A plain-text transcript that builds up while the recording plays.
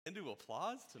Into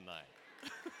applause tonight.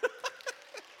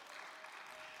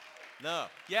 No,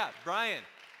 yeah, Brian.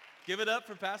 Give it up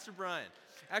for Pastor Brian.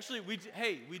 Actually, we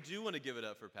do want to give it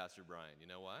up for Pastor Brian. You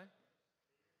know why?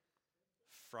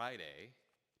 Friday,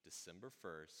 December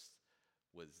 1st,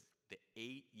 was the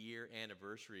 8-year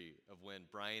anniversary of when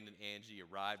Brian and Angie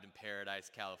arrived in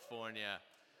Paradise, California.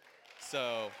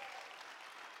 So,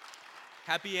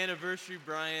 happy anniversary,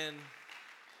 Brian.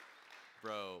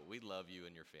 Bro, we love you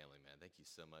and your family, man. Thank you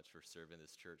so much for serving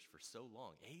this church for so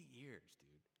long. 8 years, dude.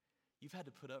 You've had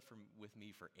to put up with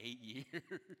me for 8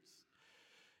 years.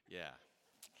 Yeah.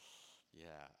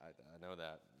 Yeah, I know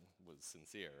that was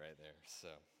sincere right there. So,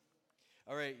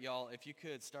 all right, y'all, if you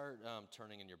could start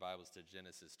turning in your Bibles to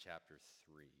Genesis chapter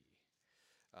 3.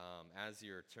 As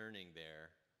you're turning there,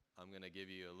 I'm going to give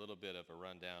you a little bit of a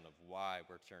rundown of why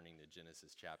we're turning to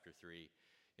Genesis chapter 3.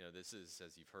 You know, this is,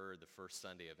 as you've heard, the first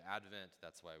Sunday of Advent.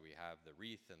 That's why we have the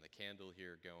wreath and the candle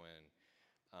here going.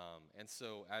 And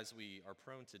so, as we are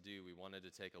prone to do, we wanted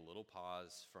to take a little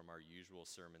pause from our usual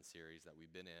sermon series that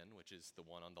we've been in, which is the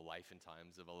one on the life and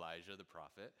times of Elijah the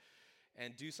prophet,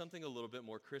 and do something a little bit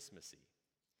more Christmassy.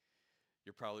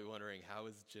 You're probably wondering, how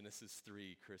is Genesis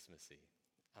 3 Christmassy?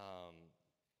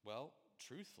 Well,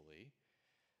 truthfully,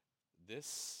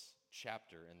 this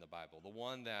chapter in the Bible, the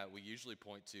one that we usually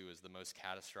point to as the most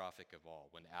catastrophic of all,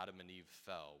 when Adam and Eve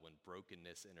fell, when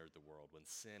brokenness entered the world, when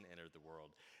sin entered the world,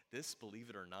 this, believe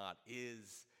it or not,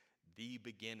 is the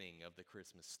beginning of the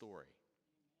Christmas story.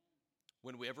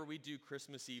 Whenever we do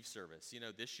Christmas Eve service,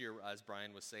 this year, as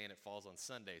Brian was saying, it falls on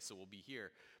Sunday, so we'll be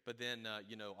here. But then,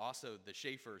 also the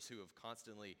Schaefers, who have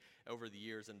constantly, over the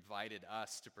years, invited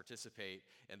us to participate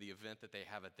in the event that they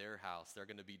have at their house, they're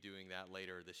going to be doing that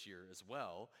later this year as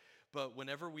well. But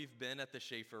whenever we've been at the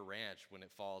Schaefer Ranch, when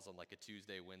it falls on like a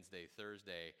Tuesday, Wednesday,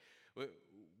 Thursday,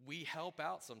 we help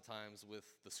out sometimes with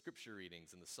the scripture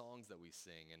readings and the songs that we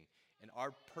sing. And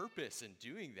our purpose in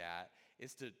doing that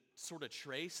is to sort of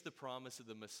trace the promise of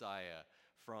the Messiah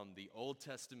from the Old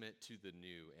Testament to the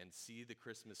New and see the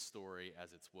Christmas story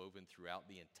as it's woven throughout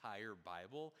the entire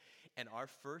Bible. And our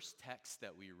first text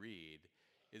that we read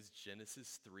is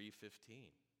Genesis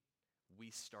 3:15. We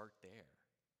start there.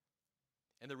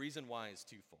 And the reason why is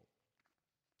twofold.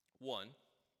 One,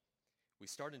 we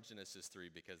start in Genesis 3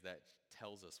 because that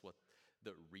tells us what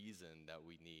the reason that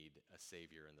we need a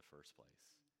Savior in the first place.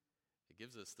 It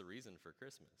gives us the reason for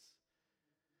Christmas.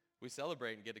 We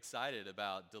celebrate and get excited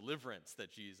about deliverance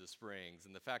that Jesus brings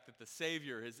and the fact that the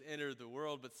Savior has entered the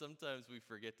world, but sometimes we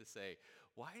forget to say,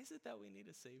 why is it that we need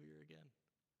a Savior again?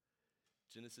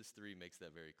 Genesis 3 makes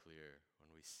that very clear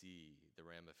when we see the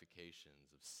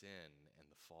ramifications of sin and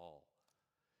the fall.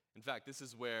 In fact, this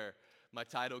is where my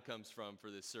title comes from for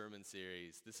this sermon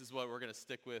series. This is what we're going to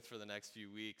stick with for the next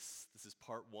few weeks. This is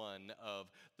part 1 of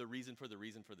the reason for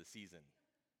the season,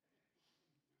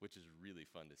 which is really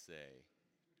fun to say.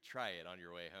 Try it on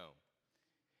your way home.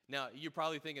 Now, you're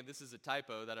probably thinking this is a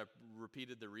typo that I've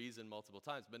repeated the reason multiple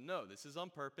times, but no, this is on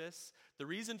purpose. The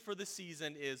reason for the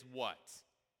season is what?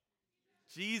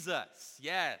 Jesus.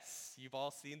 Yes, you've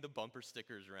all seen the bumper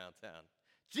stickers around town.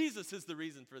 Jesus is the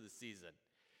reason for the season.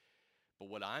 But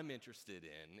what I'm interested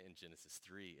in Genesis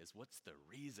 3 is what's the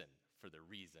reason for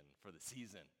the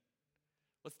season?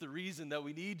 What's the reason that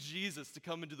we need Jesus to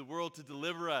come into the world to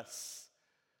deliver us?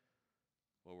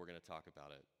 Well, we're going to talk about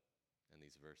it in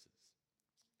these verses.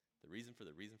 The reason for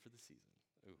the season.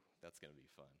 Ooh, that's going to be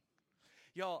fun.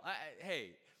 Y'all,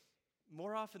 hey,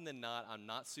 more often than not, I'm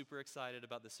not super excited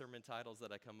about the sermon titles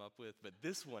that I come up with, but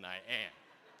this one I am.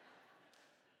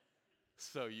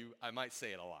 So I might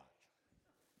say it a lot.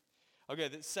 Okay,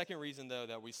 the second reason, though,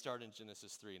 that we start in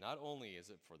Genesis 3, not only is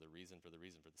it for the reason for the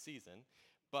season,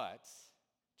 but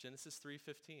Genesis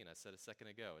 3:15, I said a second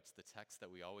ago, it's the text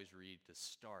that we always read to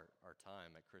start our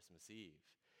time at Christmas Eve.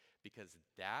 Because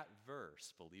that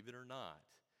verse, believe it or not,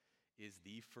 is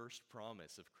the first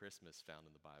promise of Christmas found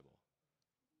in the Bible.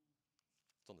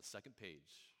 It's on the second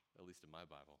page, at least in my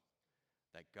Bible,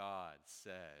 that God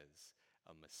says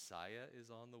a Messiah is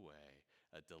on the way,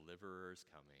 a deliverer is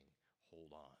coming,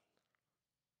 hold on.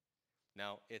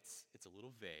 Now, it's a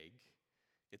little vague.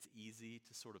 It's easy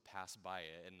to sort of pass by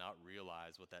it and not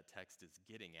realize what that text is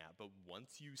getting at. But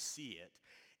once you see it,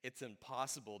 it's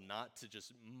impossible not to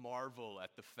just marvel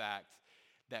at the fact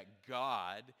that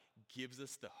God gives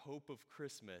us the hope of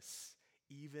Christmas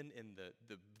even in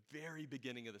the very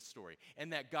beginning of the story.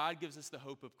 And that God gives us the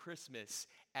hope of Christmas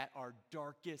at our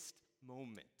darkest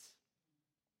moment.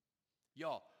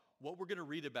 Y'all, what we're going to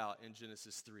read about in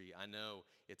Genesis 3, I know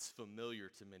it's familiar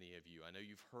to many of you. I know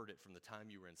you've heard it from the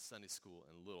time you were in Sunday school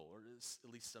and little, or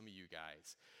at least some of you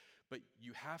guys. But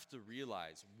you have to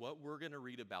realize what we're going to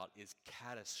read about is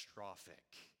catastrophic.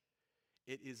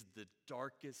 It is the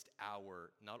darkest hour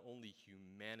not only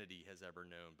humanity has ever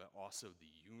known, but also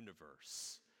the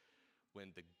universe,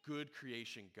 when the good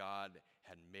creation God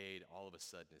had made all of a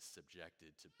sudden is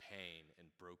subjected to pain and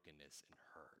brokenness and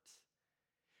hurt.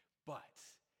 But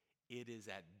it is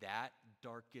at that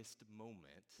darkest moment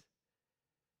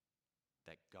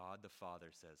that God the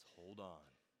Father says, hold on,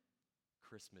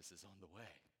 Christmas is on the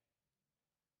way.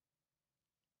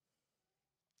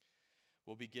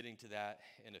 We'll be getting to that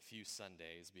in a few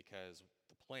Sundays because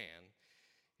the plan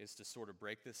is to sort of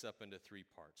break this up into three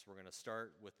parts. We're going to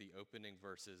start with the opening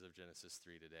verses of Genesis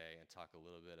 3 today and talk a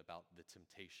little bit about the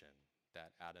temptation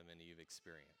that Adam and Eve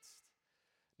experienced.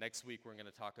 Next week, we're going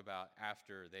to talk about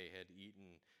after they had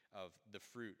eaten of the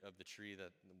fruit of the tree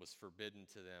that was forbidden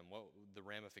to them, what the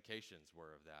ramifications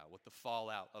were of that, what the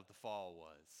fallout of the fall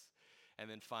was. And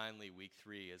then finally, week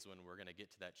 3 is when we're going to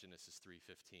get to that Genesis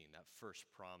 3:15, that first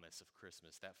promise of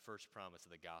Christmas, that first promise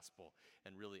of the gospel,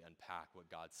 and really unpack what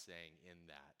God's saying in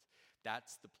that.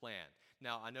 That's the plan.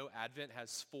 Now, I know Advent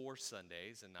has 4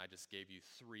 Sundays, and I just gave you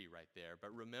 3 right there.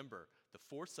 But remember, the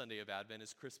 4th Sunday of Advent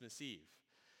is Christmas Eve.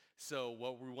 So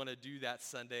what we want to do that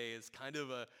Sunday is kind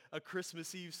of a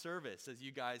Christmas Eve service, as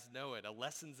you guys know it, a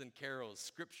lessons and carols,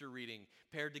 scripture reading,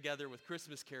 paired together with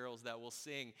Christmas carols that we'll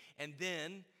sing. And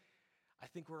then I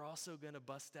think we're also going to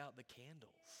bust out the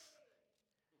candles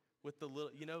with the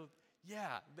little,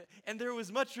 and there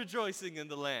was much rejoicing in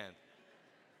the land.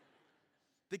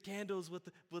 The candles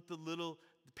with the little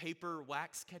paper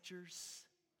wax catchers.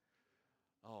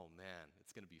 Oh man,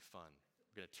 it's going to be fun.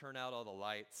 We're going to turn out all the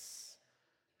lights.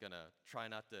 Going to try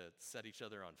not to set each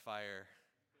other on fire.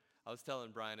 I was telling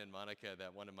Brian and Monica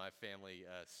that one of my family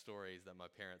stories that my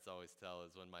parents always tell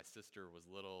is when my sister was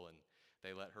little and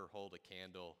they let her hold a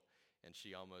candle and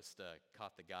she almost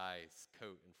caught the guy's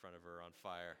coat in front of her on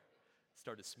fire.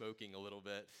 Started smoking a little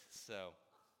bit. So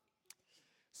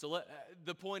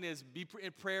the point is, be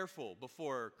prayerful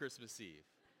before Christmas Eve.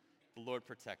 The Lord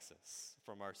protects us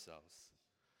from ourselves.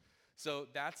 So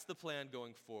that's the plan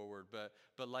going forward. But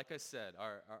like I said,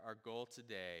 our goal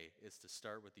today is to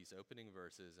start with these opening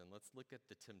verses, and let's look at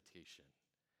the temptation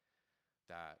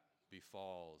that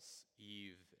befalls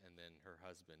Eve and then her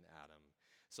husband Adam.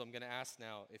 So I'm going to ask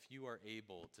now if you are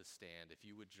able to stand, if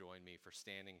you would join me for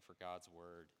standing for God's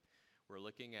word. We're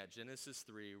looking at Genesis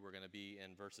 3. We're going to be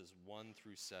in verses 1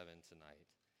 through 7 tonight.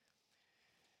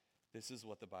 This is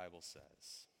what the Bible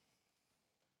says.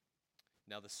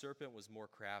 Now the serpent was more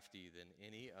crafty than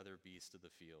any other beast of the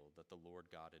field that the Lord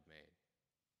God had made.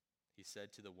 He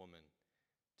said to the woman,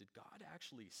 "Did God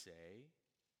actually say,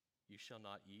 'You shall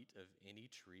not eat of any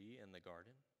tree in the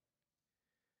garden?'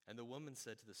 And the woman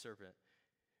said to the serpent,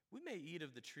 'We may eat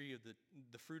of the tree of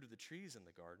the fruit of the trees in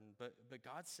the garden, but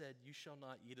God said, "You shall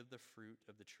not eat of the fruit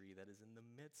of the tree that is in the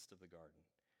midst of the garden.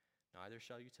 Neither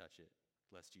shall you touch it,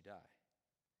 lest you die."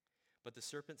 But the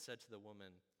serpent said to the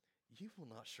woman, "You will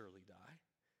not surely die.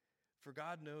 For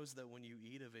God knows that when you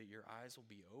eat of it, your eyes will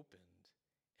be opened,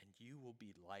 and you will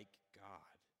be like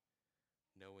God,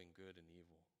 knowing good and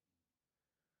evil."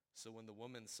 So when the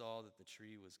woman saw that the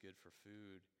tree was good for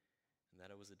food, and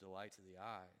that it was a delight to the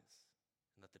eyes,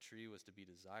 and that the tree was to be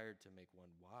desired to make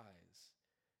one wise,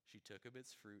 she took of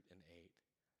its fruit and ate.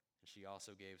 And she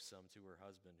also gave some to her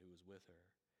husband who was with her,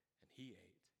 and he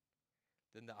ate.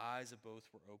 Then the eyes of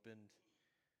both were opened.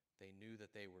 They knew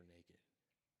that they were naked.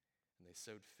 And they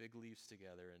sewed fig leaves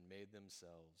together and made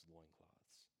themselves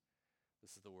loincloths.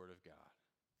 This is the word of God.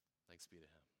 Thanks be to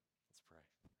him. Let's pray.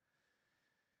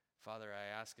 Father, I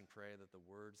ask and pray that the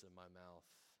words of my mouth,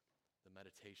 the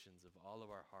meditations of all of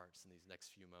our hearts in these next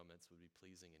few moments would be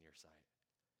pleasing in your sight.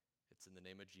 It's in the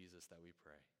name of Jesus that we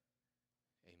pray.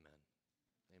 Amen.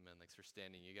 Amen. Thanks for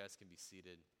standing. You guys can be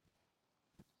seated.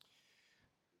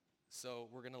 So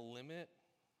we're going to limit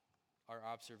our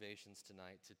observations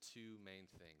tonight to 2 main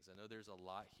things. I know there's a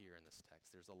lot here in this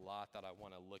text. There's a lot that I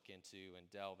want to look into and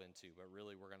delve into, but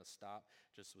really we're going to stop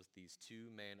just with these 2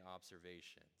 main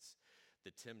observations.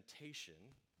 The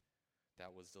temptation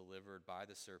that was delivered by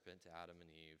the serpent to Adam and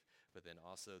Eve, but then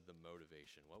also the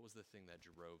motivation. What was the thing that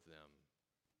drove them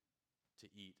to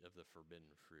eat of the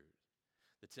forbidden fruit?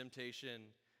 The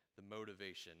temptation, the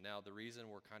motivation. Now, the reason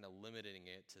we're kind of limiting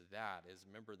it to that is,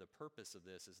 remember, the purpose of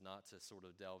this is not to sort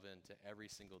of delve into every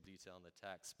single detail in the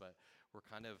text, but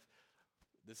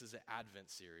this is an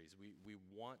Advent series. We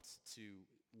want to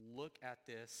look at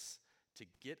this to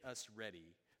get us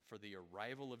ready for the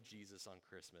arrival of Jesus on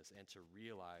Christmas and to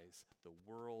realize the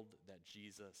world that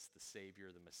Jesus, the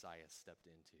Savior, the Messiah, stepped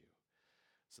into.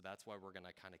 So that's why we're going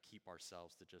to kind of keep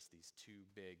ourselves to just these two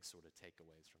big sort of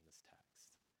takeaways from this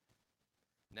text.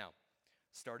 Now,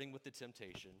 starting with the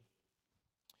temptation,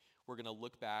 we're going to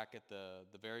look back at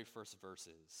the very first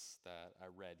verses that I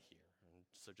read here. And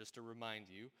so just to remind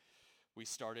you, we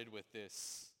started with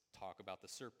this talk about the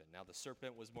serpent. Now, the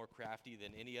serpent was more crafty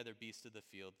than any other beast of the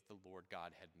field that the Lord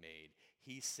God had made.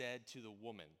 He said to the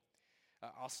woman,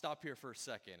 I'll stop here for a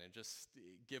second and just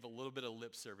give a little bit of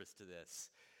lip service to this.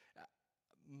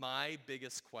 My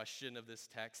biggest question of this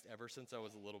text ever since I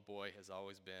was a little boy has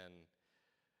always been,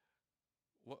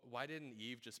 why didn't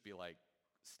Eve just be like,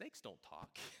 snakes don't talk?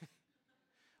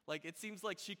 Like, it seems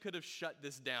like she could have shut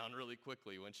this down really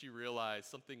quickly when she realized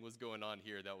something was going on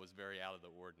here that was very out of the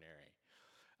ordinary.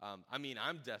 I mean,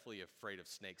 I'm definitely afraid of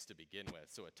snakes to begin with,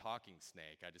 so a talking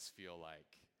snake, I just feel like,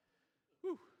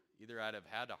 whew, either I'd have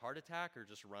had a heart attack or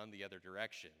just run the other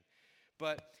direction.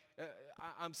 But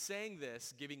I'm saying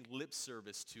this, giving lip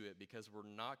service to it, because we're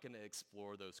not going to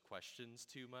explore those questions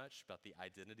too much about the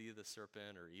identity of the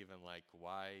serpent or even like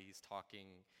why he's talking.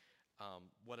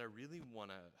 What I really want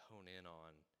to hone in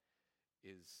on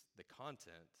is the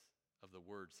content of the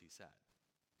words he said.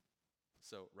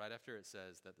 So right after it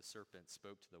says that the serpent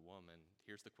spoke to the woman,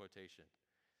 here's the quotation.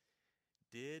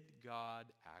 Did God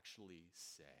actually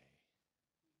say?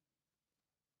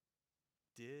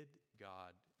 Did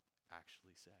God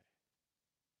actually say?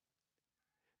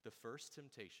 The first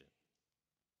temptation,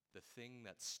 the thing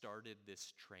that started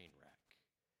this train wreck,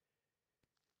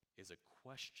 is a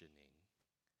questioning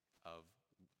of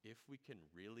if we can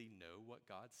really know what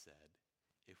God said,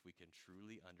 if we can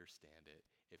truly understand it,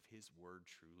 if his word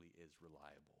truly is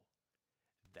reliable.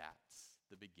 That's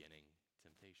the beginning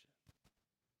temptation.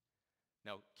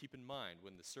 Now, keep in mind,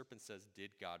 when the serpent says,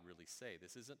 did God really say?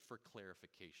 This isn't for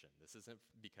clarification. This isn't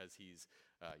because he's,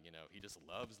 he just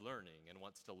loves learning and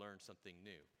wants to learn something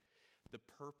new. The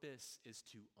purpose is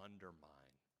to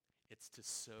undermine. It's to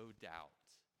sow doubt.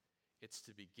 It's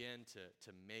to begin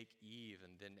to make Eve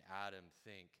and then Adam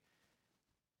think,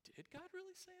 did God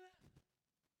really say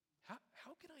that?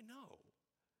 How can I know?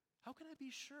 How can I be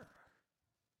sure?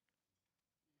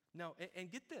 Now,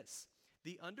 and get this.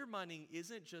 The undermining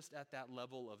isn't just at that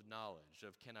level of knowledge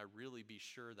of can I really be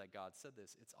sure that God said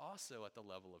this? It's also at the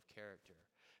level of character.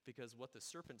 Because what the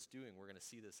serpent's doing, we're going to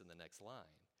see this in the next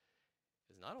line,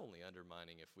 is not only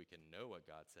undermining if we can know what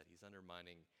God said, he's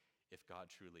undermining if God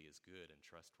truly is good and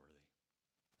trustworthy.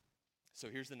 So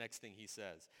here's the next thing he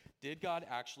says. Did God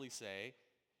actually say,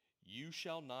 you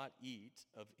shall not eat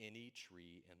of any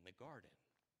tree in the garden?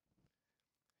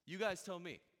 You guys tell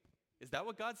me, is that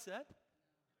what God said?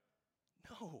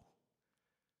 No.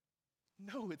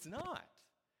 No, it's not.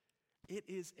 It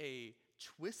is a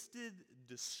twisted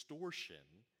distortion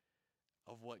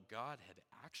of what God had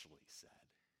actually said.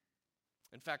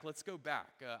 In fact, let's go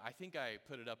back. I think I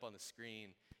put it up on the screen.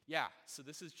 Yeah, so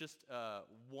this is just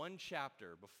one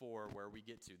chapter before where we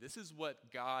get to. This is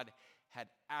what God had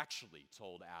actually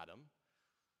told Adam.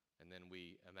 And then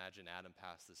we imagine Adam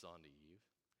passed this on to Eve.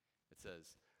 It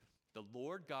says, the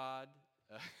Lord God...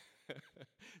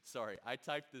 Sorry, I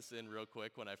typed this in real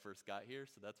quick when I first got here,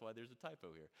 so that's why there's a typo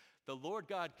here. The Lord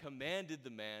God commanded the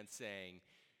man, saying,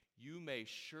 you may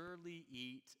surely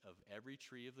eat of every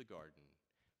tree of the garden,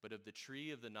 but of the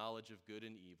tree of the knowledge of good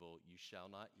and evil you shall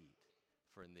not eat,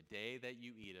 for in the day that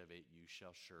you eat of it you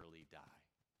shall surely die.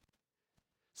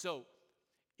 So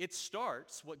it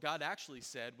starts, what God actually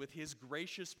said, with his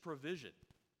gracious provision.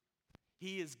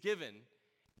 He has given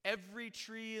every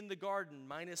tree in the garden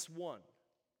minus one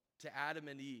to Adam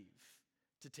and Eve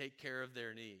to take care of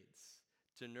their needs,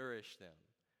 to nourish them,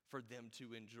 for them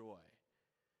to enjoy.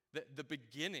 The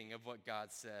beginning of what God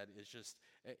said is just,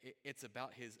 it's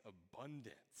about his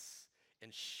abundance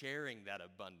and sharing that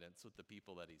abundance with the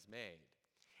people that he's made.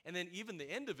 And then even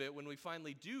the end of it, when we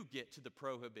finally do get to the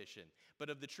prohibition,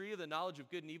 but of the tree of the knowledge of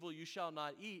good and evil you shall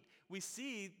not eat, we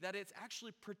see that it's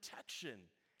actually protection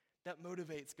that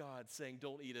motivates God saying,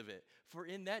 don't eat of it. For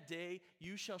in that day,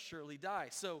 you shall surely die.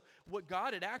 So what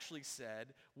God had actually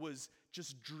said was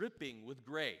just dripping with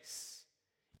grace.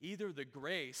 Either the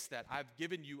grace that I've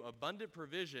given you abundant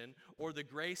provision or the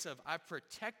grace of I've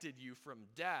protected you from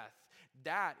death.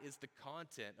 That is the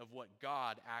content of what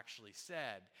God actually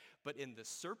said. But in the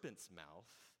serpent's mouth,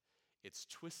 it's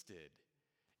twisted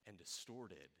and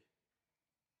distorted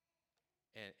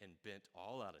and bent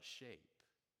all out of shape.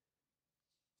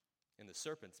 In the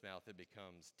serpent's mouth, it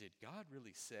becomes, did God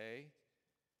really say,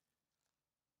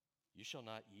 you shall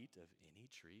not eat of any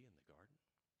tree in the garden?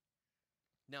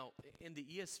 Now, in the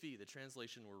ESV, the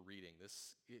translation we're reading,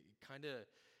 this kind of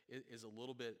is a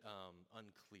little bit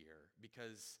unclear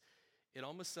because It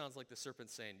almost sounds like the serpent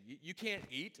saying, you can't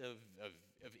eat of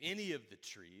any of the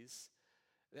trees.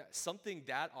 Something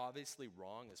that obviously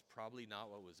wrong is probably not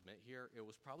what was meant here. It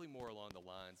was probably more along the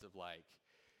lines of like,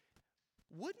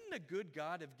 wouldn't a good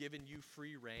God have given you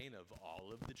free reign of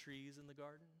all of the trees in the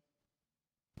garden?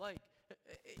 Like,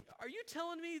 are you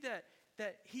telling me that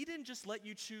he didn't just let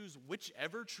you choose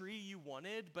whichever tree you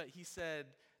wanted, but he said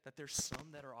that there's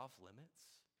some that are off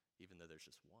limits, even though there's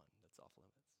just one that's off limits?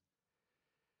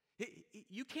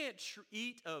 You can't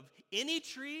eat of any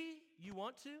tree you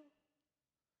want to?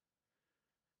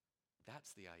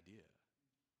 That's the idea.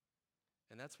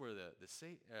 And that's where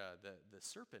the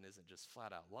serpent isn't just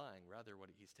flat out lying. Rather,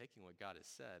 he's taking what God has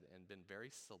said and been very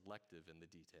selective in the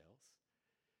details.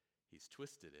 He's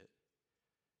twisted it.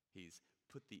 He's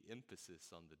put the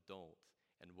emphasis on the don't.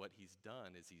 And what he's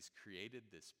done is he's created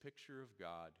this picture of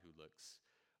God who looks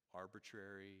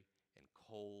arbitrary and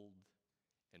cold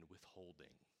and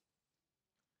withholding.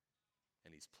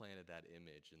 And he's planted that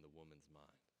image in the woman's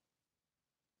mind.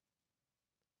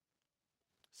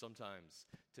 Sometimes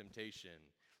temptation,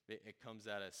 it comes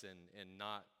at us in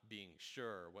not being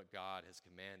sure what God has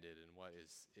commanded and what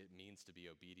it means to be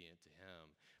obedient to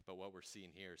him. But what we're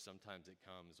seeing here, sometimes it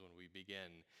comes when we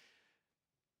begin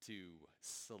to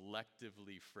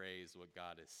selectively phrase what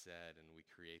God has said, and we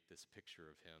create this picture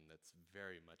of him that's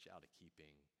very much out of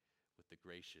keeping with the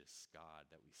gracious God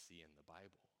that we see in the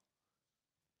Bible.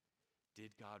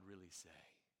 Did God really say?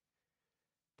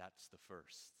 That's the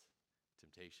first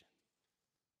temptation.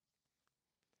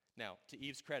 Now, to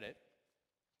Eve's credit,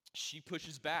 she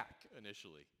pushes back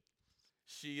initially.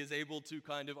 She is able to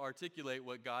kind of articulate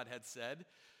what God had said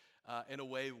in a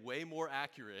way more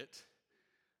accurate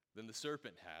than the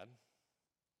serpent had.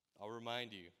 I'll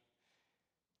remind you.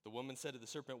 The woman said to the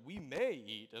serpent, "We may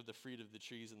eat of the fruit of the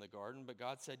trees in the garden, but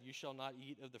God said, 'You shall not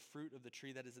eat of the fruit of the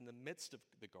tree that is in the midst of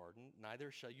the garden, neither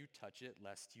shall you touch it,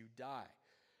 lest you die.'"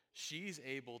 She's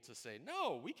able to say,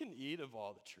 "No, we can eat of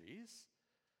all the trees.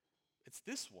 It's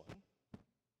this one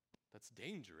that's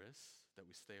dangerous that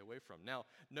we stay away from." Now,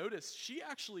 notice she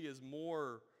actually is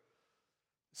more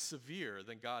severe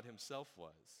than God himself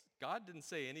was. God didn't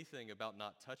say anything about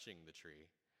not touching the tree.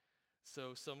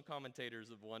 So some commentators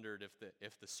have wondered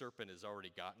if the serpent has already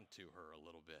gotten to her a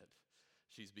little bit.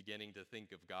 She's beginning to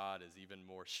think of God as even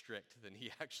more strict than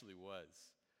he actually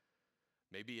was.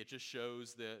 Maybe it just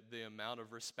shows the amount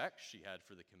of respect she had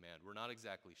for the command. We're not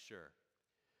exactly sure.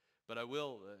 But I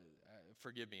will,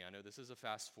 forgive me, I know this is a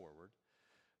fast forward,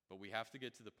 but we have to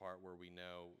get to the part where we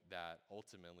know that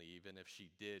ultimately, even if she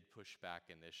did push back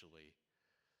initially,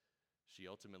 she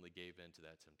ultimately gave in to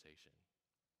that temptation.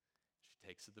 She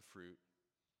takes of the fruit,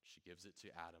 she gives it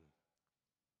to Adam.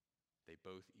 They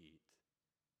both eat,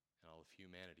 and all of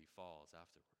humanity falls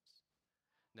afterwards.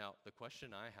 Now, the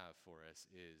question I have for us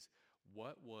is,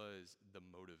 what was the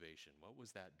motivation? What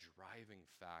was that driving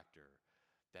factor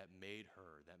that made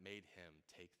him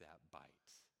take that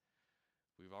bite?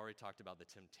 We've already talked about the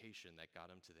temptation that got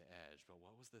him to the edge, but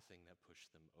what was the thing that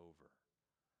pushed them over?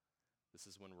 This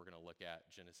is when we're going to look at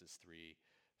Genesis 3,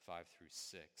 5 through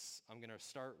 6. I'm going to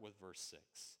start with verse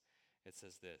 6. It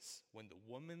says this: "When the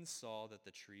woman saw that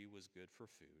the tree was good for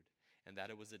food, and that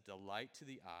it was a delight to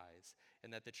the eyes,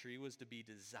 and that the tree was to be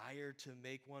desired to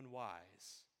make one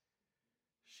wise,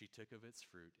 she took of its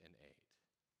fruit and ate."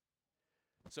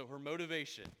 So her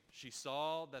motivation, she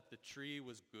saw that the tree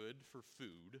was good for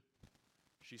food.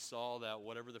 She saw that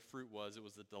whatever the fruit was, it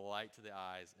was a delight to the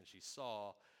eyes, and she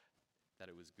saw that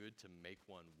it was good to make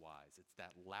one wise. It's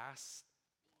that last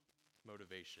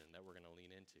motivation that we're going to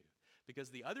lean into, because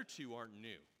the other two aren't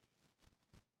new.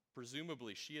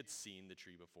 Presumably, she had seen the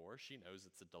tree before. She knows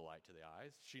it's a delight to the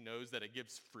eyes. She knows that it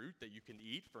gives fruit that you can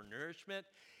eat for nourishment.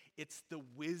 It's the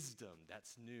wisdom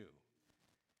that's new.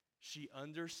 She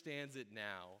understands it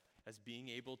now as being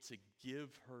able to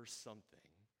give her something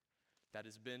that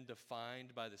has been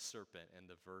defined by the serpent and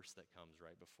the verse that comes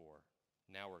right before.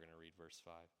 Now we're going to read verse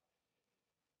 5.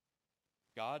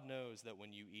 "God knows that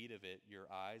when you eat of it,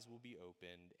 your eyes will be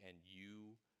opened and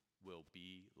you will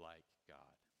be like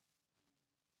God."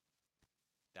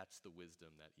 That's the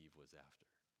wisdom that Eve was after.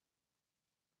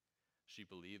 She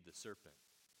believed the serpent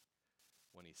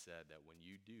when he said that when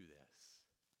you do this,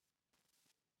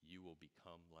 you will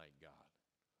become like God.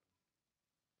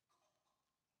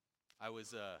 I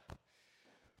was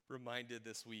reminded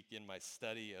this week in my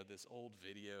study of this old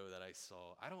video that I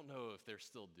saw. I don't know if they're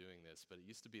still doing this, but it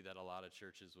used to be that a lot of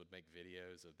churches would make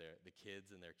videos of the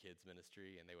kids and their kids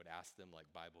ministry, and they would ask them like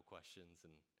Bible questions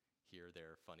and hear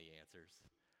their funny answers.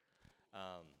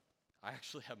 I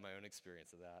actually have my own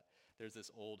experience of that. There's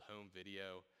this old home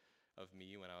video of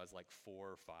me when I was like 4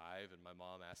 or 5, and my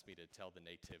mom asked me to tell the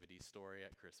nativity story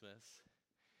at Christmas.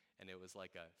 And it was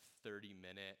like a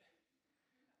 30-minute,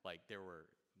 like there were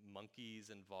monkeys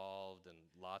involved and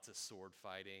lots of sword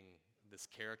fighting. This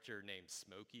character named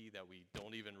Smokey that we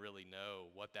don't even really know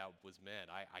what that was meant.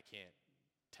 I can't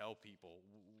tell people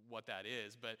what that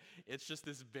is, but it's just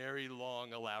this very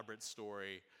long, elaborate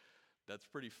story that's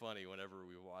pretty funny whenever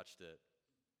we watched it.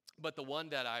 But the one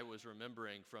that I was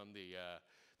remembering from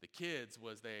the kids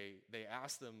was they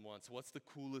asked them once, what's the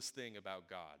coolest thing about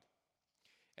God?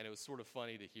 And it was sort of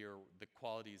funny to hear the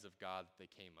qualities of God that they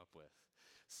came up with.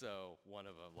 So one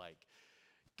of them, like,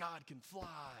 God can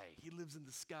fly. He lives in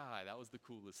the sky. That was the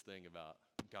coolest thing about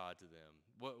God to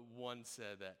them. One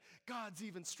said that God's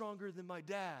even stronger than my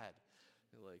dad.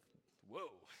 They're like, whoa.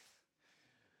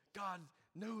 God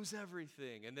knows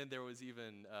everything. And then there was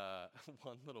even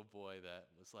one little boy that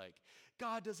was like,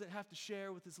 God doesn't have to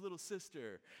share with his little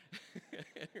sister.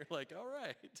 And you're like, all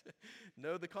right.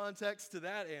 Know the context to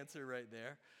that answer right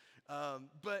there.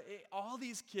 But all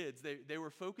these kids, they were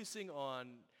focusing on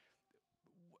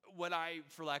what I,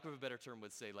 for lack of a better term,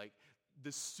 would say, like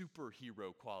the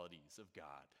superhero qualities of God.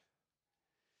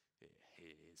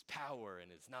 His power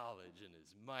and his knowledge and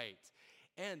his might.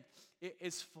 And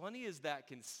as funny as that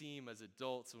can seem as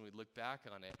adults when we look back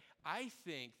on it, I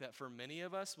think that for many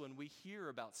of us, when we hear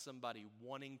about somebody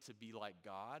wanting to be like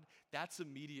God, that's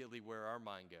immediately where our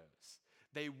mind goes.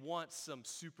 They want some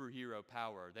superhero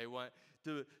power. They want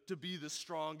to be the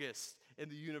strongest in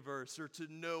the universe, or to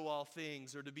know all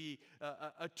things, or to be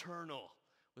eternal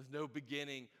with no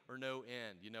beginning or no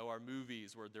end. You know, our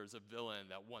movies where there's a villain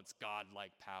that wants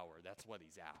God-like power. That's what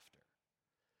he's after.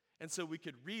 And so we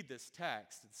could read this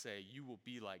text and say, you will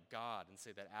be like God, and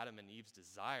say that Adam and Eve's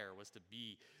desire was to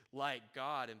be like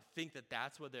God, and think that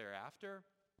that's what they're after.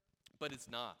 But it's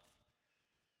not.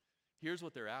 Here's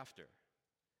what they're after: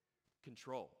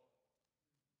 control,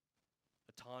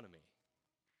 autonomy,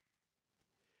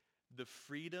 the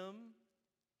freedom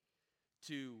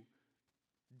to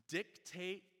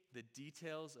dictate the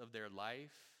details of their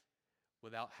life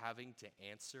without having to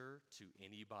answer to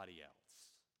anybody else.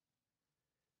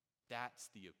 That's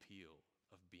the appeal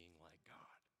of being like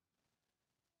God.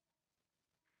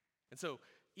 And so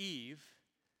Eve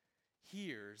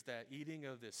hears that eating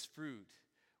of this fruit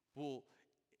will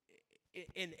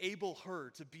enable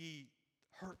her to be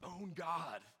her own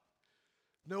God.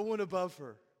 No one above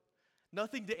her.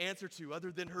 Nothing to answer to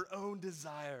other than her own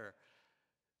desire.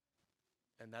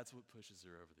 And that's what pushes her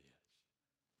over the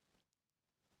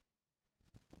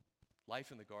edge.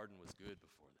 Life in the garden was good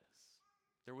before this.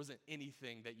 There wasn't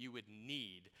anything that you would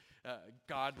need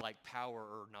God-like power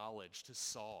or knowledge to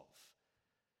solve.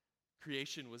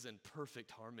 Creation was in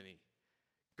perfect harmony.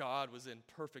 God was in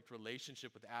perfect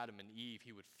relationship with Adam and Eve.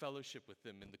 He would fellowship with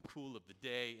them in the cool of the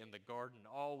day in the garden.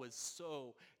 All was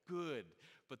so good.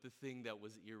 But the thing that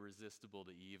was irresistible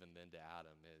to Eve and then to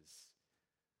Adam is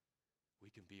we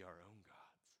can be our own gods.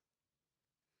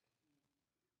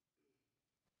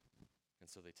 And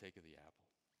so they take of the apple.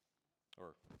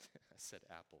 Or, I said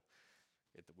apple.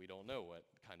 We don't know what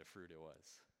kind of fruit it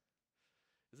was.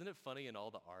 Isn't it funny in all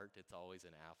the art, it's always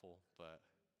an apple, but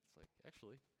it's like,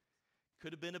 actually,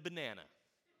 could have been a banana.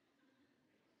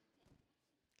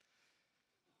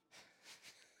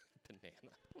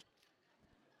 Banana.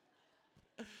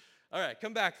 All right,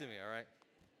 come back to me, all right?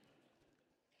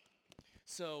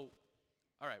 So,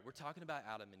 all right, we're talking about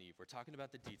Adam and Eve. We're talking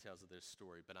about the details of this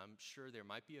story, but I'm sure there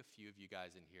might be a few of you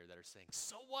guys in here that are saying,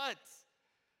 so what?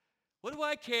 What do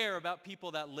I care about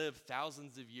people that lived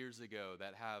thousands of years ago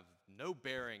that have no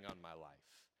bearing on my life?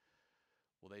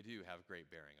 Well, they do have great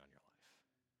bearing on your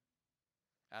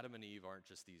life. Adam and Eve aren't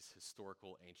just these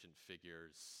historical ancient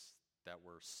figures that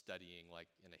we're studying like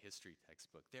in a history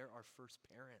textbook. They're our first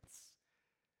parents.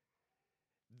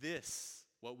 This,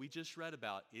 what we just read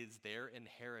about, is their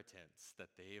inheritance that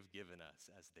they have given us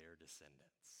as their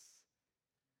descendants.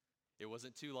 It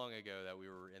wasn't too long ago that we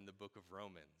were in the book of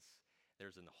Romans.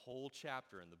 There's a whole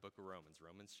chapter in the book of Romans,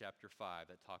 Romans chapter 5,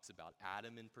 that talks about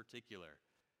Adam in particular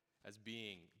as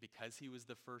being, because he was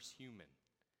the first human,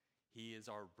 he is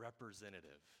our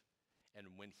representative. And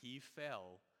when he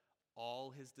fell,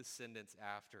 all his descendants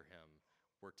after him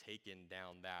were taken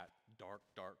down that dark,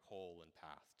 dark hole and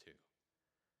path too.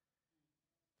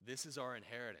 This is our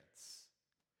inheritance.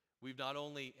 We've not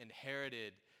only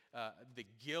inherited the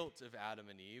guilt of Adam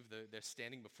and Eve, they're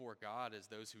standing before God as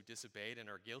those who disobeyed and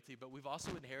are guilty, but we've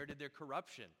also inherited their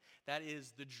corruption. That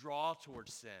is the draw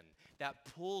towards sin, that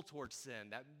pull towards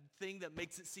sin, that thing that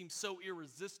makes it seem so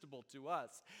irresistible to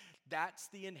us. That's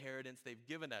the inheritance they've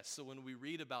given us. So when we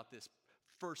read about this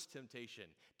first temptation,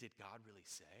 did God really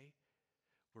say?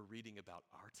 We're reading about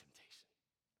our temptation.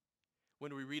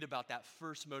 When we read about that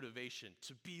first motivation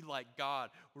to be like God,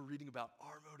 we're reading about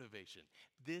our motivation.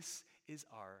 This is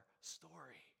our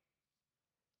story.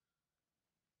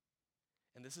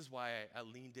 And this is why I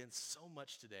leaned in so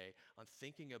much today on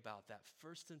thinking about that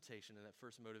first temptation and that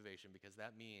first motivation, because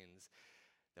that means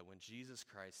that when Jesus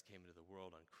Christ came into the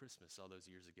world on Christmas all those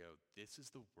years ago, this is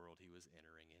the world he was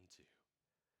entering into.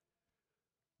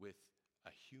 With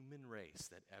a human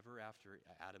race that ever after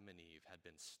Adam and Eve had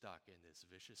been stuck in this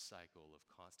vicious cycle of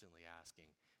constantly asking,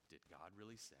 did God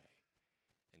really say?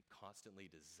 And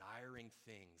constantly desiring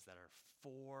things that are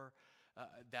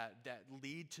that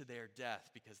lead to their death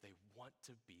because they want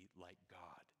to be like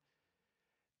God.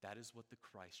 That is what the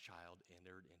Christ child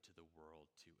entered into the world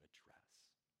to address.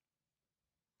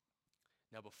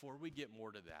 Now, before we get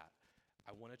more to that,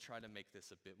 I want to try to make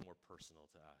this a bit more personal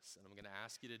to us. And I'm going to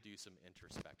ask you to do some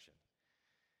introspection,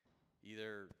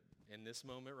 either in this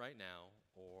moment right now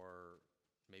or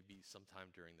maybe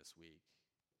sometime during this week.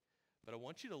 But I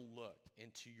want you to look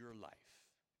into your life,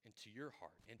 into your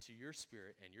heart, into your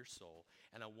spirit and your soul,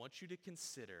 and I want you to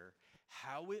consider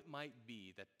how it might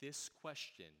be that this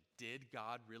question, did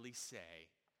God really say,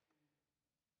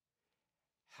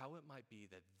 how it might be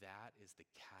that that is the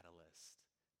catalyst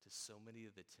to so many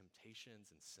of the temptations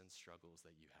and sin struggles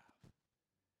that you have.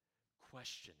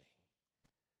 Questioning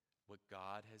what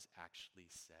God has actually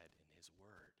said in his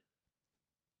word.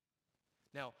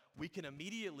 Now, we can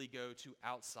immediately go to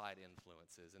outside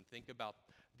influences and think about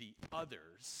the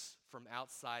others from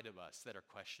outside of us that are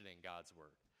questioning God's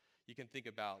word. You can think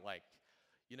about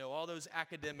all those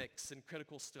academics and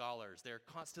critical scholars. They're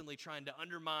constantly trying to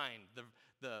undermine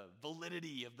the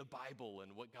validity of the Bible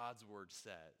and what God's word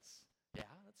says. Yeah,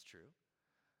 that's true.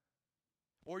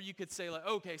 Or you could say,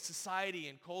 okay, society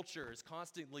and culture is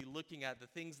constantly looking at the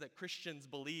things that Christians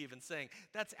believe and saying,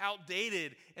 that's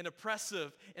outdated and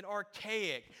oppressive and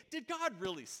archaic. Did God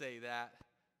really say that?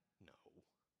 No.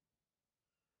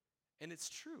 And it's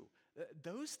true.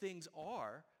 Those things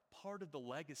are part of the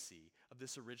legacy of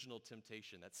this original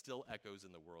temptation that still echoes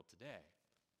in the world today.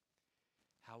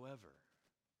 However,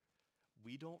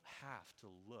 we don't have to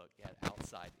look at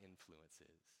outside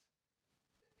influences.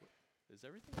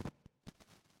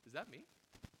 Is that me?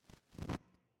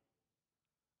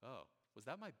 Oh, was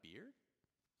that my beard?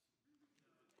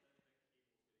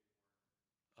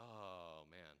 Oh,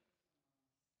 man.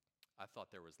 I thought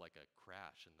there was like a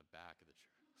crash in the back of the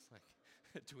church. It's like,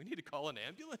 do we need to call an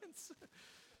ambulance?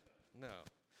 No.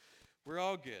 We're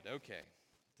all good. Okay.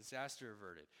 Disaster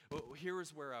averted. Well, here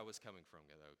is where I was coming from,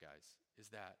 though, guys, is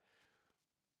that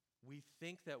we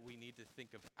think that we need to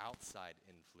think of outside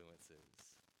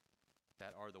influences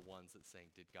that are the ones that saying,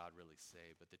 did God really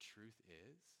say? But the truth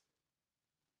is,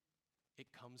 it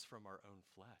comes from our own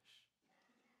flesh.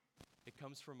 It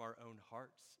comes from our own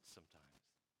hearts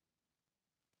sometimes.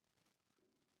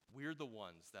 We're the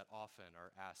ones that often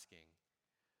are asking,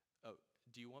 oh,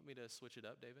 do you want me to switch it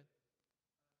up, David?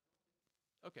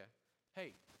 Okay.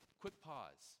 Hey, quick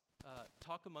pause.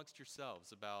 Talk amongst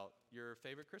yourselves about your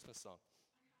favorite Christmas song.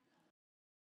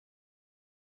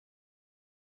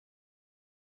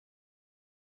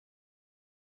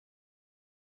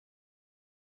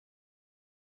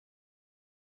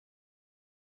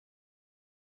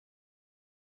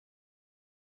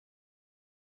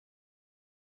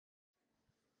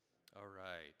 All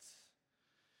right.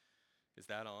 Is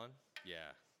that on? Yeah,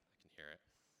 I can hear it.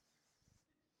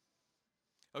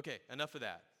 Okay, enough of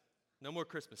that. No more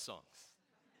Christmas songs.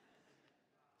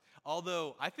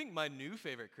 Although, I think my new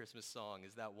favorite Christmas song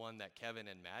is that one that Kevin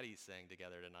and Maddie sang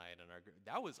together tonight.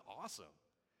 That was awesome.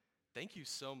 Thank you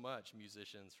so much,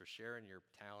 musicians, for sharing your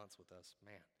talents with us.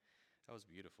 Man, that was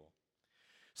beautiful.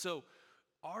 So,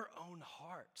 our own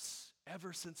hearts,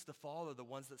 ever since the fall, are the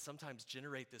ones that sometimes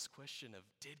generate this question of,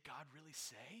 did God really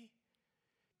say?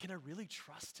 Can I really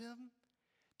trust him?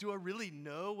 Do I really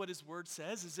know what his word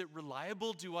says? Is it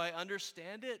reliable? Do I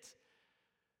understand it?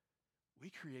 We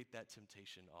create that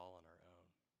temptation all on our own.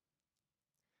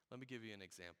 Let me give you an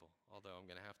example, although I'm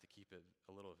going to have to keep it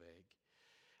a little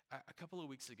vague. A couple of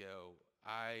weeks ago,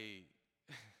 I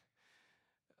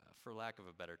for lack of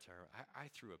a better term, I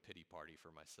threw a pity party for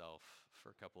myself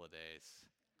for a couple of days.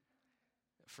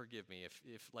 Forgive me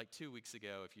if like 2 weeks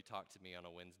ago, if you talked to me on a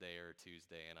Wednesday or a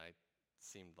Tuesday and I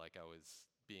seemed like I was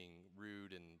being rude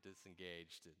and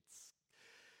disengaged,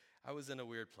 I was in a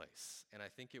weird place. And I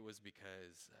think it was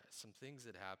because some things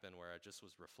had happened where I just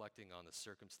was reflecting on the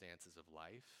circumstances of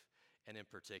life, and in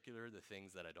particular, the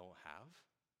things that I don't have,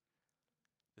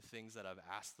 the things that I've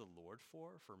asked the Lord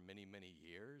for many, many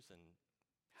years and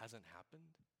hasn't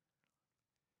happened.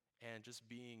 and just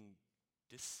being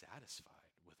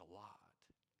dissatisfied with a lot.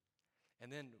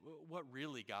 And then what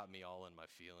really got me all in my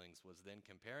feelings was then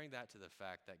comparing that to the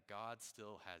fact that God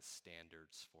still has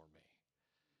standards for me.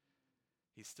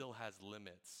 He still has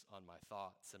limits on my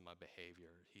thoughts and my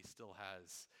behavior. He still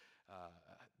has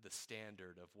the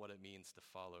standard of what it means to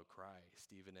follow Christ,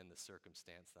 even in the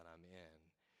circumstance that I'm in,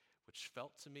 which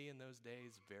felt to me in those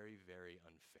days very, very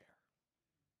unfair.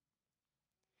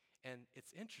 And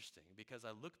it's interesting because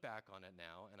I look back on it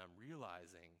now and I'm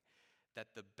realizing that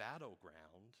the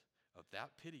battleground of that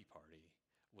pity party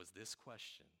was this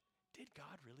question: did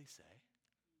God really say?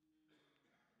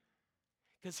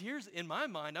 Because here's, in my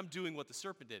mind, I'm doing what the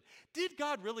serpent did. Did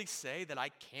God really say that I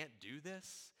can't do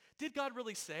this? Did God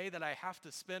really say that I have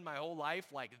to spend my whole life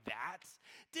like that?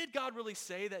 Did God really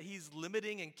say that he's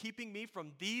limiting and keeping me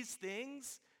from these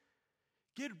things?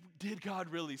 Did God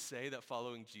really say that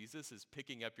following Jesus is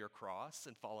picking up your cross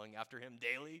and following after him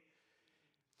daily?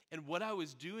 And what I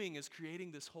was doing is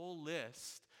creating this whole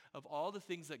list of all the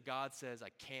things that God says, I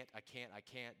can't,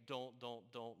 don't,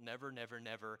 never, never,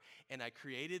 never. And I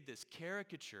created this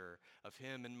caricature of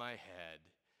him in my head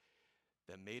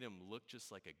that made him look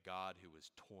just like a God who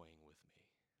was toying with me,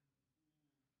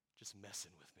 just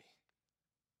messing with me.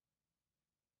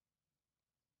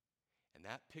 And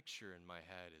that picture in my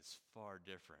head is far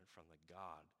different from the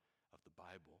God of the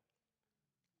Bible.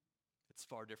 It's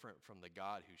far different from the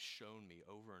God who's shown me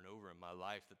over and over in my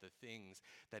life that the things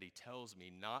that he tells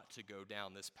me not to go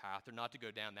down this path or not to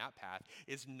go down that path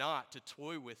is not to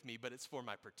toy with me, but it's for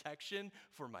my protection,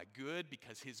 for my good,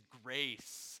 because his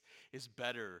grace is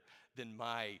better than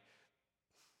my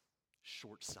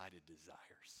short-sighted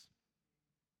desires.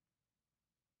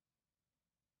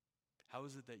 How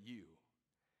is it that you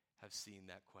have seen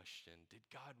that question, did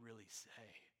God really say,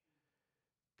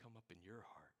 come up in your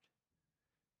heart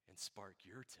and spark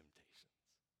your temptations?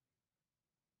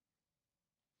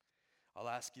 I'll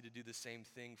ask you to do the same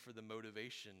thing for the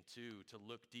motivation too, to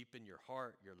look deep in your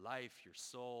heart, your life, your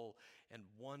soul, and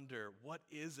wonder, what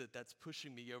is it that's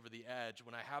pushing me over the edge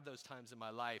when I have those times in my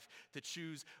life to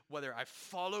choose whether I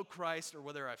follow Christ or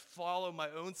whether I follow my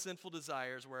own sinful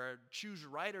desires, where I choose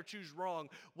right or choose wrong?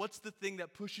 What's the thing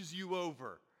that pushes you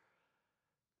over?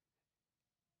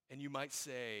 And you might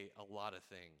say a lot of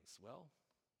things. Well,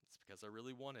 it's because I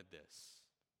really wanted this,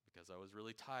 because I was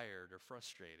really tired or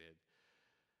frustrated.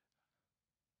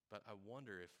 But I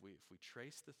wonder if we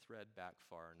trace the thread back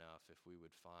far enough, if we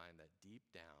would find that deep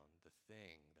down, the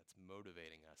thing that's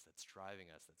motivating us, that's driving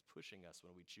us, that's pushing us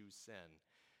when we choose sin,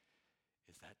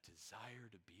 is that desire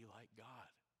to be like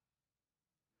God.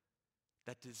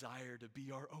 That desire to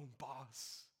be our own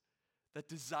boss. That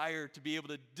desire to be able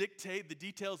to dictate the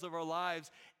details of our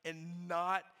lives and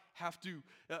not have to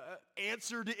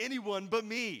answer to anyone but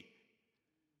me.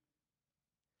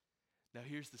 Now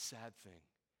here's the sad thing.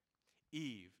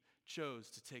 Eve chose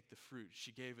to take the fruit.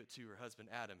 She gave it to her husband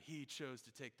Adam. He chose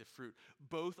to take the fruit,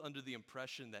 both under the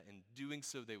impression that in doing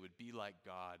so they would be like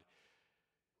God.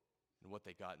 And what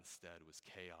they got instead was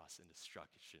chaos and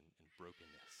destruction and brokenness.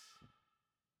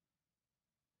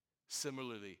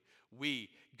 Similarly, we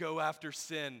go after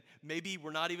sin. Maybe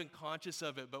we're not even conscious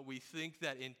of it, but we think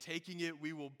that in taking it,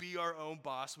 we will be our own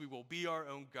boss, we will be our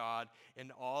own God,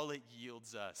 and all it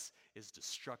yields us is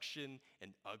destruction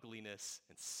and ugliness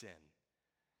and sin.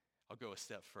 I'll go a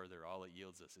step further. All it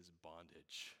yields us is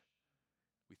bondage.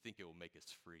 We think it will make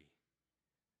us free.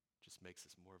 It just makes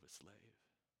us more of a slave.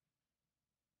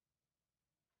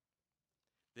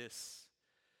 This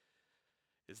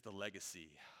is the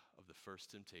legacy of the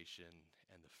first temptation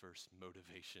and the first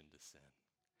motivation to sin.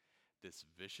 This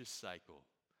vicious cycle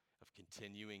of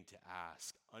continuing to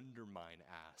ask,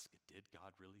 did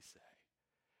God really say?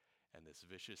 And this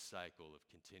vicious cycle of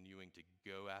continuing to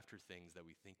go after things that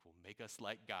we think will make us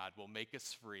like God, will make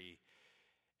us free,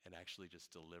 and actually just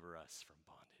deliver us from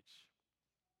bondage.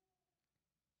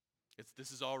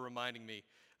 This is all reminding me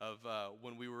of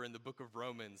when we were in the book of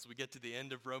Romans. We get to the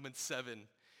end of Romans 7.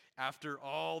 After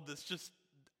all this just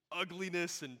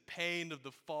ugliness and pain of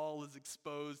the fall is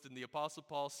exposed, and the Apostle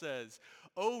Paul says,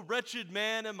 "O wretched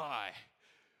man am I,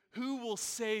 who will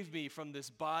save me from this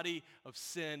body of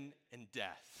sin and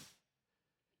death?"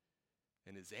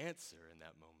 And his answer in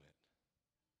that moment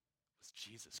was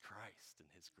Jesus Christ and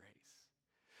his grace.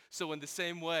 So in the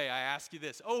same way, I ask you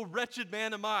this, "Oh, wretched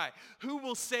man am I, who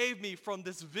will save me from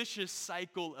this vicious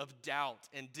cycle of doubt?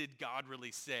 And did God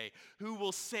really say? Who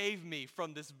will save me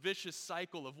from this vicious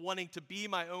cycle of wanting to be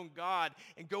my own God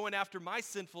and going after my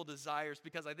sinful desires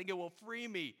because I think it will free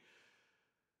me?"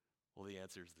 Well, the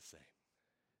answer is the same.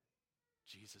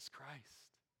 Jesus Christ,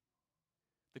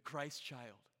 the Christ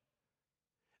child.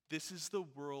 This is the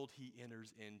world he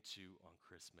enters into on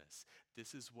Christmas.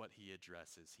 This is what he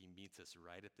addresses. He meets us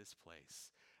right at this place,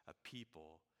 a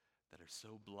people that are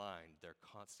so blind they're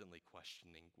constantly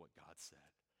questioning what God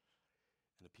said,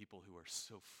 and a people who are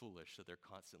so foolish that they're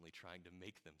constantly trying to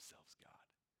make themselves God.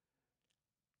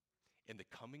 In the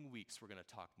coming weeks, we're going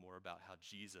to talk more about how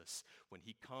Jesus, when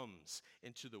he comes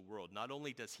into the world, not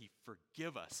only does he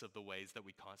forgive us of the ways that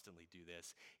we constantly do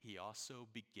this, he also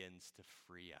begins to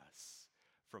free us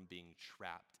from being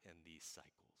trapped in these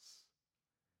cycles.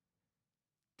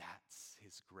 That's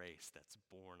his grace that's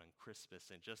born on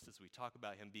Christmas. And just as we talk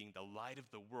about him being the light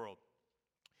of the world,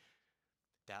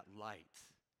 that light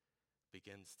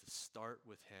begins to start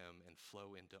with him and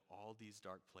flow into all these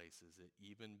dark places. It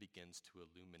even begins to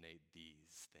illuminate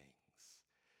these things.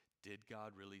 Did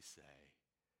God really say,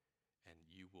 and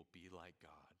you will be like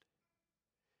God?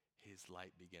 His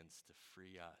light begins to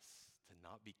free us to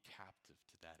not be captive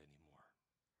to that anymore,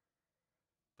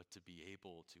 but to be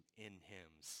able to in him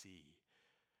see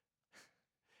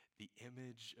the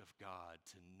image of God,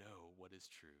 to know what is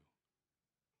true.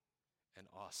 And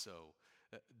also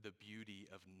the beauty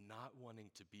of not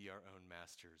wanting to be our own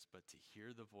masters, but to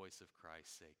hear the voice of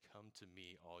Christ say, "Come to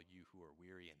me, all you who are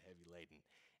weary and heavy laden,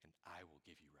 and I will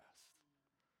give you rest."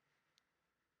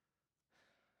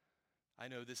 I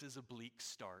know this is a bleak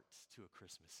start to a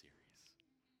Christmas series,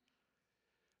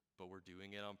 but we're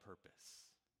doing it on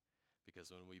purpose,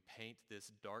 because when we paint this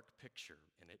dark picture,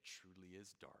 and it truly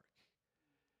is dark,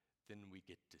 then we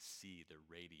get to see the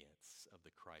radiance of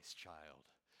the Christ child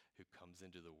who comes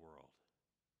into the world.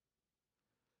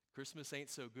 Christmas ain't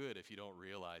so good if you don't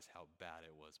realize how bad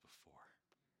it was before.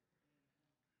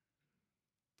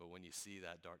 But when you see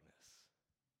that darkness,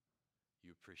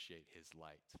 you appreciate his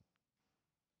light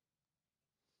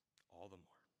all the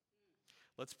more.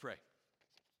 Let's pray.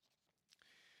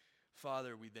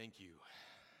 Father, we thank you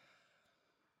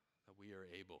that we are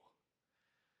able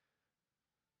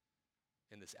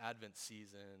in this Advent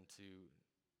season to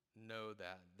know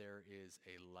that there is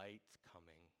a light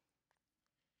coming,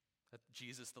 that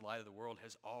Jesus, the light of the world,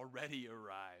 has already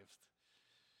arrived,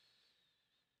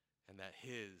 and that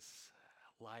his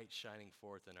light shining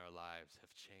forth in our lives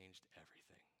have changed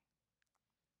everything.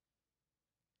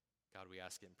 God, we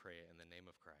ask it and pray it in the name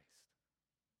of Christ.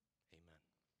 Amen.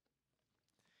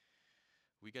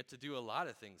 We get to do a lot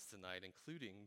of things tonight, including